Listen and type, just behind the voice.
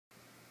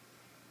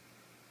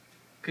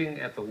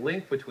looking at the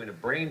link between a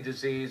brain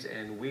disease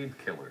and weed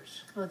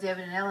killers. Well,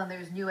 David and Ellen,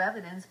 there's new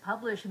evidence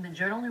published in the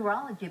journal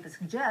Neurology that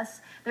suggests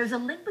there's a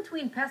link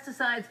between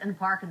pesticides and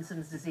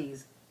Parkinson's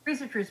disease.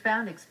 Researchers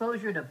found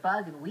exposure to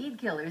bug and weed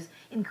killers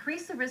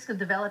increased the risk of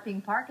developing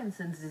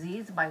Parkinson's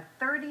disease by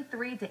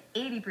 33 to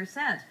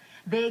 80%.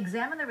 They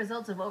examined the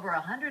results of over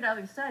 100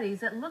 other studies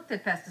that looked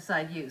at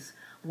pesticide use.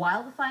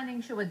 While the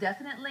findings show a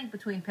definite link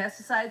between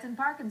pesticides and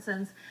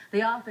Parkinson's,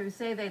 the authors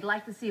say they'd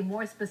like to see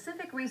more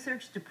specific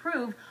research to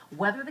prove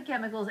whether the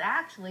chemicals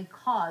actually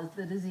caused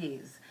the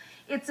disease.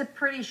 It's a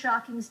pretty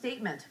shocking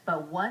statement,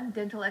 but one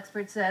dental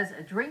expert says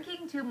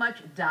drinking too much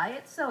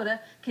diet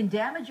soda can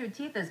damage your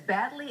teeth as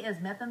badly as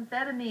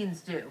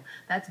methamphetamines do.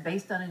 That's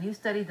based on a new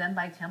study done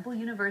by Temple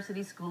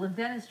University School of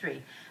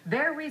Dentistry.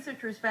 Their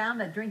researchers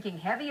found that drinking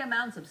heavy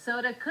amounts of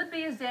soda could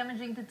be as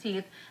damaging to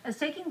teeth as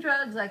taking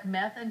drugs like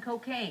meth and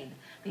cocaine.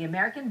 The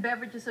American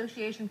Beverage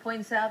Association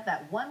points out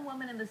that one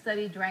woman in the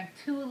study drank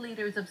 2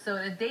 liters of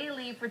soda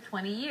daily for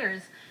 20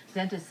 years.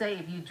 Dentists say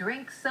if you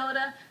drink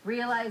soda,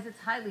 realize it's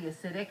highly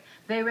acidic.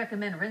 They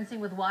recommend rinsing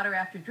with water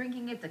after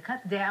drinking it to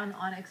cut down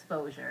on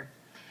exposure.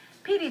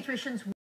 Pediatricians